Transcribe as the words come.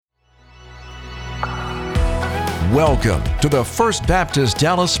Welcome to the First Baptist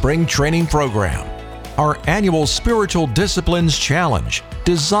Dallas Spring Training Program, our annual Spiritual Disciplines Challenge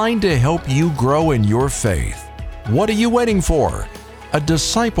designed to help you grow in your faith. What are you waiting for? A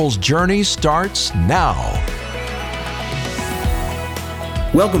disciple's journey starts now.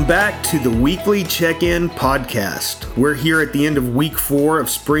 Welcome back to the weekly check-in podcast. We're here at the end of week 4 of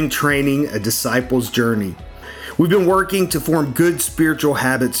spring training, A Disciple's Journey. We've been working to form good spiritual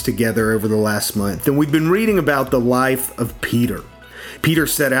habits together over the last month, and we've been reading about the life of Peter. Peter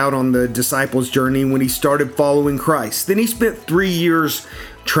set out on the disciple's journey when he started following Christ. Then he spent 3 years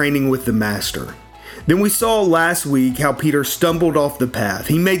training with the Master. Then we saw last week how Peter stumbled off the path.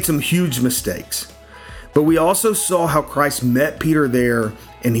 He made some huge mistakes. But we also saw how Christ met Peter there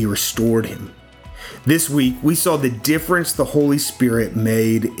and he restored him. This week, we saw the difference the Holy Spirit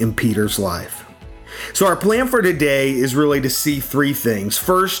made in Peter's life. So our plan for today is really to see 3 things.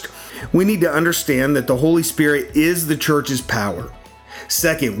 First, we need to understand that the Holy Spirit is the church's power.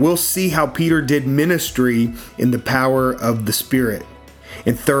 Second, we'll see how Peter did ministry in the power of the Spirit.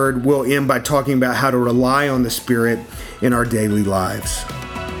 And third, we'll end by talking about how to rely on the Spirit in our daily lives.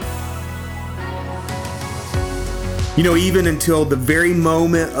 You know, even until the very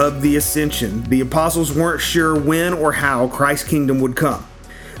moment of the ascension, the apostles weren't sure when or how Christ's kingdom would come.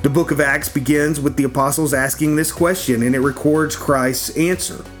 The book of Acts begins with the apostles asking this question, and it records Christ's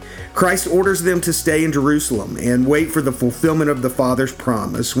answer. Christ orders them to stay in Jerusalem and wait for the fulfillment of the Father's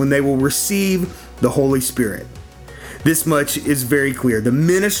promise when they will receive the Holy Spirit. This much is very clear. The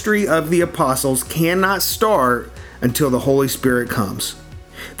ministry of the apostles cannot start until the Holy Spirit comes.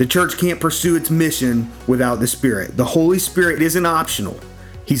 The church can't pursue its mission without the Spirit. The Holy Spirit isn't optional.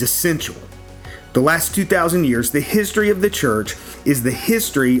 He's essential. The last 2,000 years, the history of the church is the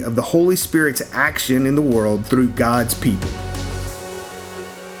history of the Holy Spirit's action in the world through God's people.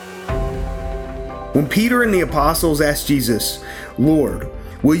 When Peter and the apostles asked Jesus, "Lord,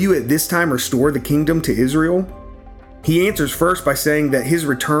 will you at this time restore the kingdom to Israel?" He answers first by saying that his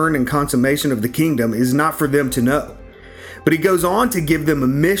return and consummation of the kingdom is not for them to know. But he goes on to give them a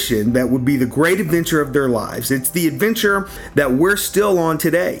mission that would be the great adventure of their lives. It's the adventure that we're still on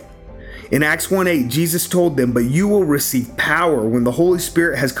today. In Acts 1:8, Jesus told them, "But you will receive power when the Holy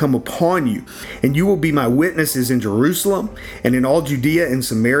Spirit has come upon you, and you will be my witnesses in Jerusalem and in all Judea and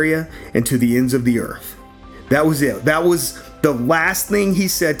Samaria and to the ends of the earth." That was it. That was the last thing he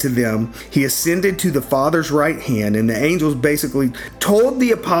said to them. He ascended to the Father's right hand, and the angels basically told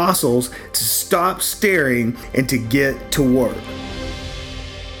the apostles to stop staring and to get to work.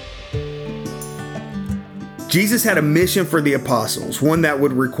 Jesus had a mission for the apostles, one that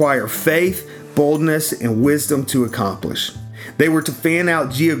would require faith, boldness, and wisdom to accomplish. They were to fan out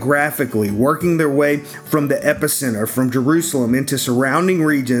geographically, working their way from the epicenter, from Jerusalem, into surrounding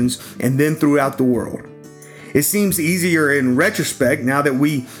regions, and then throughout the world. It seems easier in retrospect now that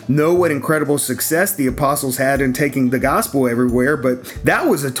we know what incredible success the apostles had in taking the gospel everywhere, but that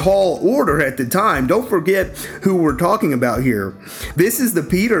was a tall order at the time. Don't forget who we're talking about here. This is the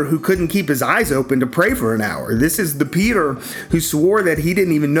Peter who couldn't keep his eyes open to pray for an hour. This is the Peter who swore that he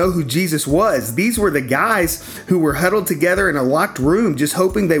didn't even know who Jesus was. These were the guys who were huddled together in a locked room just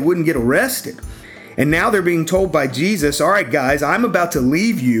hoping they wouldn't get arrested. And now they're being told by Jesus, "All right, guys, I'm about to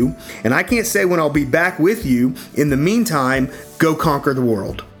leave you, and I can't say when I'll be back with you. In the meantime, go conquer the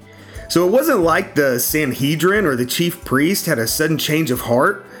world." So it wasn't like the Sanhedrin or the chief priest had a sudden change of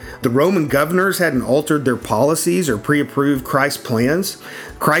heart. The Roman governors hadn't altered their policies or pre-approved Christ's plans.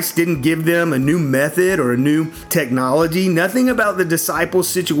 Christ didn't give them a new method or a new technology. Nothing about the disciples'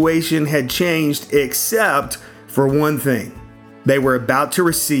 situation had changed except for one thing. They were about to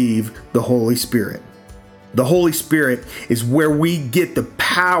receive the Holy Spirit. The Holy Spirit is where we get the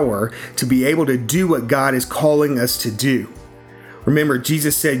power to be able to do what God is calling us to do. Remember,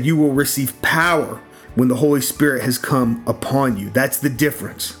 Jesus said, "You will receive power when the Holy Spirit has come upon you." That's the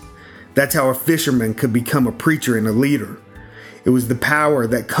difference. That's how a fisherman could become a preacher and a leader. It was the power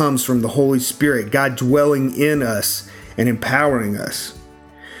that comes from the Holy Spirit, God dwelling in us and empowering us.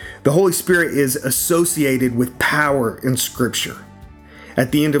 The Holy Spirit is associated with power in Scripture.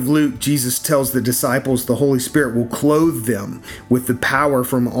 At the end of Luke, Jesus tells the disciples the Holy Spirit will clothe them with the power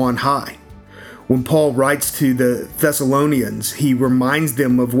from on high. When Paul writes to the Thessalonians, he reminds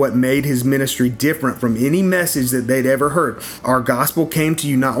them of what made his ministry different from any message that they'd ever heard. Our gospel came to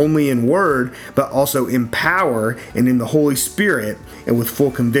you not only in word, but also in power and in the Holy Spirit and with full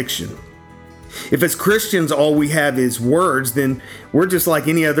conviction. If as Christians all we have is words, then we're just like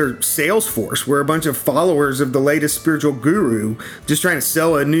any other sales force. We're a bunch of followers of the latest spiritual guru just trying to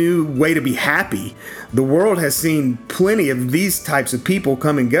sell a new way to be happy. The world has seen plenty of these types of people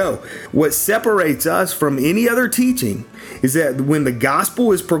come and go. What separates us from any other teaching is that when the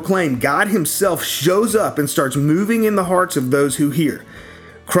gospel is proclaimed, God himself shows up and starts moving in the hearts of those who hear.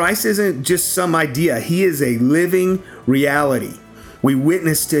 Christ isn't just some idea. He is a living reality. We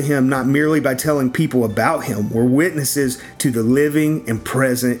witness to him not merely by telling people about him. We're witnesses to the living and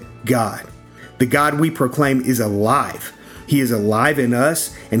present God. The God we proclaim is alive. He is alive in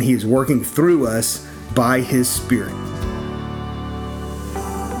us, and he is working through us by his Spirit.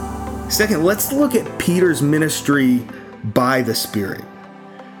 Second, let's look at Peter's ministry by the Spirit.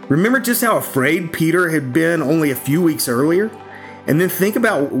 Remember just how afraid Peter had been only a few weeks earlier? And then think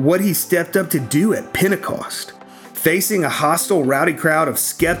about what he stepped up to do at Pentecost. Facing a hostile, rowdy crowd of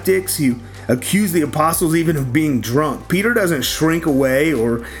skeptics who accuse the apostles even of being drunk, Peter doesn't shrink away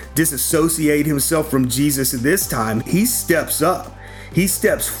or disassociate himself from Jesus at this time. He steps up. He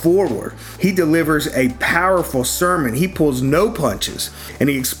steps forward. He delivers a powerful sermon. He pulls no punches, and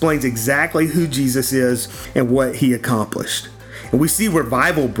he explains exactly who Jesus is and what he accomplished. And we see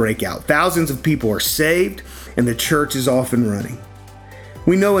revival break out. Thousands of people are saved, and the church is off and running.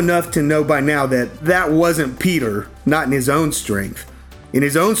 We know enough to know by now that that wasn't Peter, not in his own strength. In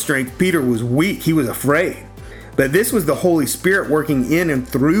his own strength, Peter was weak. He was afraid. But this was the Holy Spirit working in and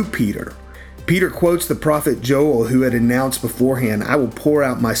through Peter. Peter quotes the prophet Joel, who had announced beforehand, "I will pour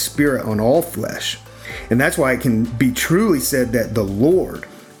out my Spirit on all flesh." And that's why it can be truly said that the Lord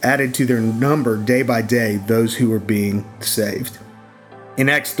added to their number day by day those who were being saved. In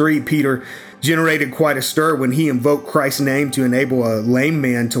Acts 3, Peter generated quite a stir when he invoked Christ's name to enable a lame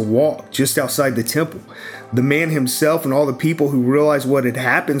man to walk just outside the temple. The man himself and all the people who realized what had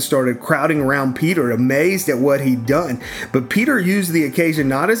happened started crowding around Peter, amazed at what he'd done. But Peter used the occasion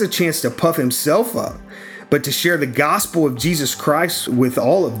not as a chance to puff himself up, but to share the gospel of Jesus Christ with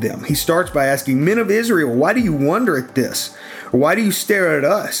all of them. He starts by asking, "Men of Israel, why do you wonder at this? Or why do you stare at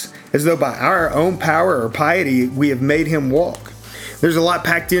us, as though by our own power or piety we have made him walk?" There's a lot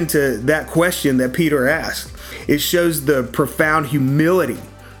packed into that question that Peter asked. It shows the profound humility,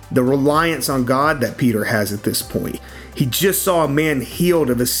 the reliance on God that Peter has at this point. He just saw a man healed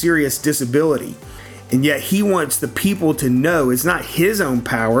of a serious disability, and yet he wants the people to know it's not his own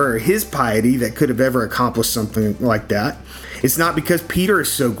power or his piety that could have ever accomplished something like that. It's not because Peter is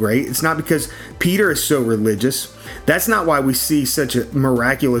so great. It's not because Peter is so religious. That's not why we see such a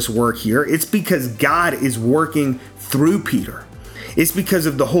miraculous work here. It's because God is working through Peter. It's because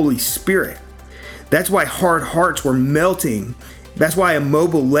of the Holy Spirit. That's why hard hearts were melting. That's why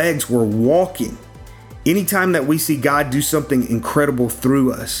immobile legs were walking. Anytime that we see God do something incredible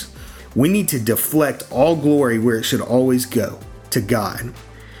through us, we need to deflect all glory where it should always go, to God.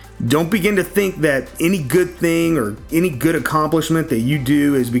 Don't begin to think that any good thing or any good accomplishment that you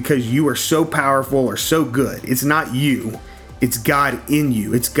do is because you are so powerful or so good. It's not you. It's God in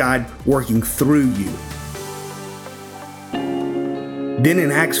you. It's God working through you. Then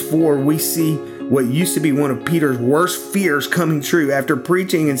in Acts 4, we see what used to be one of Peter's worst fears coming true. After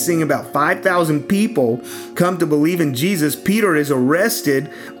preaching and seeing about 5,000 people come to believe in Jesus, Peter is arrested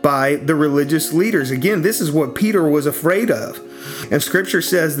by the religious leaders. Again, this is what Peter was afraid of. And scripture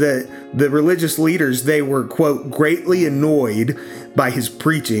says that the religious leaders, they were, quote, greatly annoyed by his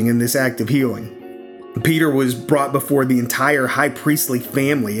preaching and this act of healing. Peter was brought before the entire high priestly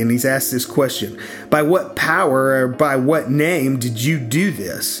family, and he's asked this question: by what power or by what name did you do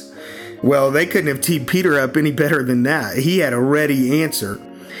this? Well, they couldn't have teed Peter up any better than that. He had a ready answer.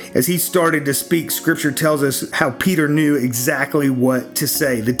 As he started to speak, scripture tells us how Peter knew exactly what to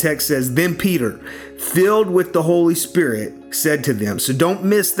say. The text says, "Then Peter, filled with the Holy Spirit, said to them." So don't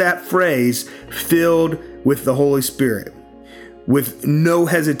miss that phrase, filled with the Holy Spirit. With no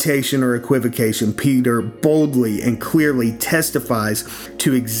hesitation or equivocation, Peter boldly and clearly testifies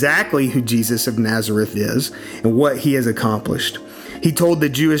to exactly who Jesus of Nazareth is and what he has accomplished. He told the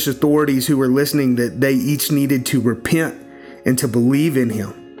Jewish authorities who were listening that they each needed to repent and to believe in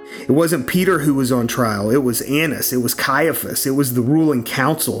him. It wasn't Peter who was on trial. It was Annas. It was Caiaphas. It was the ruling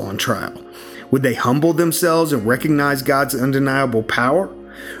council on trial. Would they humble themselves and recognize God's undeniable power?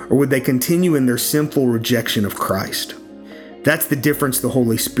 Or would they continue in their sinful rejection of Christ? That's the difference the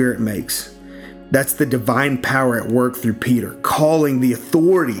Holy Spirit makes. That's the divine power at work through Peter, calling the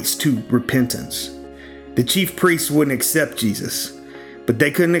authorities to repentance. The chief priests wouldn't accept Jesus, but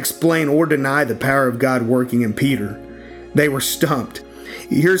they couldn't explain or deny the power of God working in Peter. They were stumped.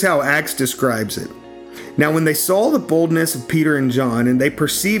 Here's how Acts describes it. Now, when they saw the boldness of Peter and John, and they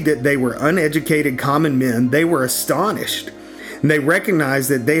perceived that they were uneducated common men, they were astonished, and they recognized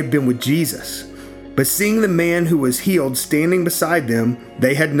that they had been with Jesus. But seeing the man who was healed standing beside them,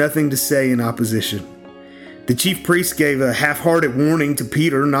 they had nothing to say in opposition. The chief priests gave a half-hearted warning to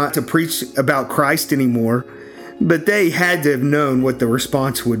Peter not to preach about Christ anymore, but they had to have known what the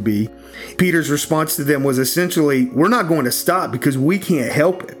response would be. Peter's response to them was essentially, "We're not going to stop because we can't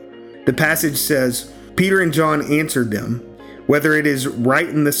help it." The passage says, Peter and John answered them, "Whether it is right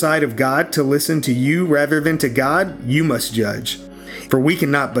in the sight of God to listen to you rather than to God, you must judge. For we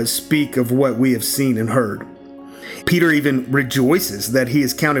cannot but speak of what we have seen and heard." Peter even rejoices that he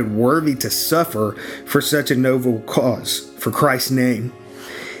is counted worthy to suffer for such a noble cause, for Christ's name.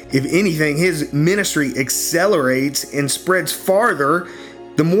 If anything, his ministry accelerates and spreads farther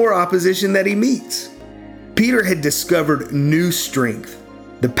the more opposition that he meets. Peter had discovered new strength,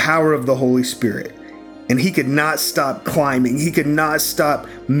 the power of the Holy Spirit, and he could not stop climbing. He could not stop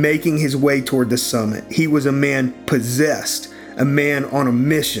making his way toward the summit. He was a man possessed, a man on a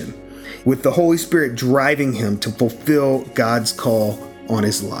mission, with the Holy Spirit driving him to fulfill God's call on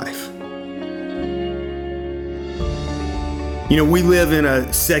his life. You know, we live in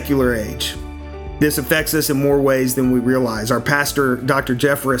a secular age. This affects us in more ways than we realize. Our pastor, Dr.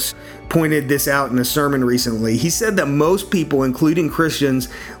 Jeffress, pointed this out in a sermon recently. He said that most people, including Christians,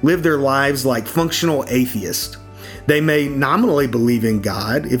 live their lives like functional atheists. They may nominally believe in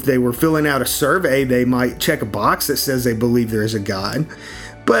God. If they were filling out a survey, they might check a box that says they believe there is a God.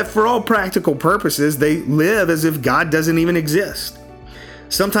 But for all practical purposes, they live as if God doesn't even exist.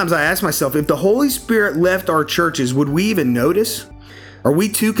 Sometimes I ask myself, if the Holy Spirit left our churches, would we even notice? Are we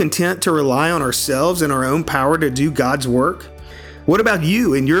too content to rely on ourselves and our own power to do God's work? What about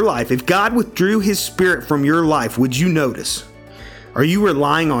you in your life? If God withdrew His Spirit from your life, would you notice? Are you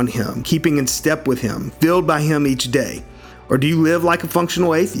relying on Him, keeping in step with Him, filled by Him each day? Or do you live like a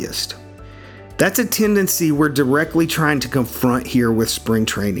functional atheist? That's a tendency we're directly trying to confront here with spring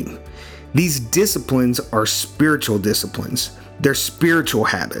training. These disciplines are spiritual disciplines. They're spiritual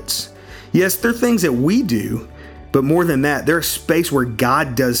habits. Yes, they're things that we do, but more than that, they're a space where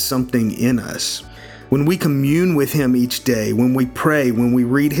God does something in us. When we commune with Him each day, when we pray, when we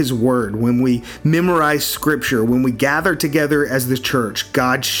read His Word, when we memorize Scripture, when we gather together as the church,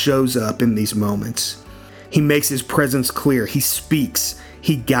 God shows up in these moments. He makes His presence clear. He speaks.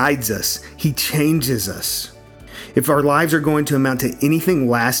 He guides us. He changes us. If our lives are going to amount to anything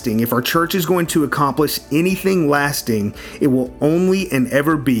lasting, if our church is going to accomplish anything lasting, it will only and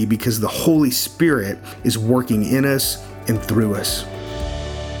ever be because the Holy Spirit is working in us and through us.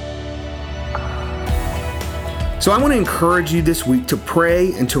 So I want to encourage you this week to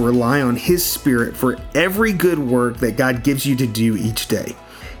pray and to rely on His Spirit for every good work that God gives you to do each day.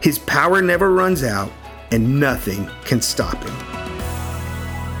 His power never runs out, and nothing can stop Him.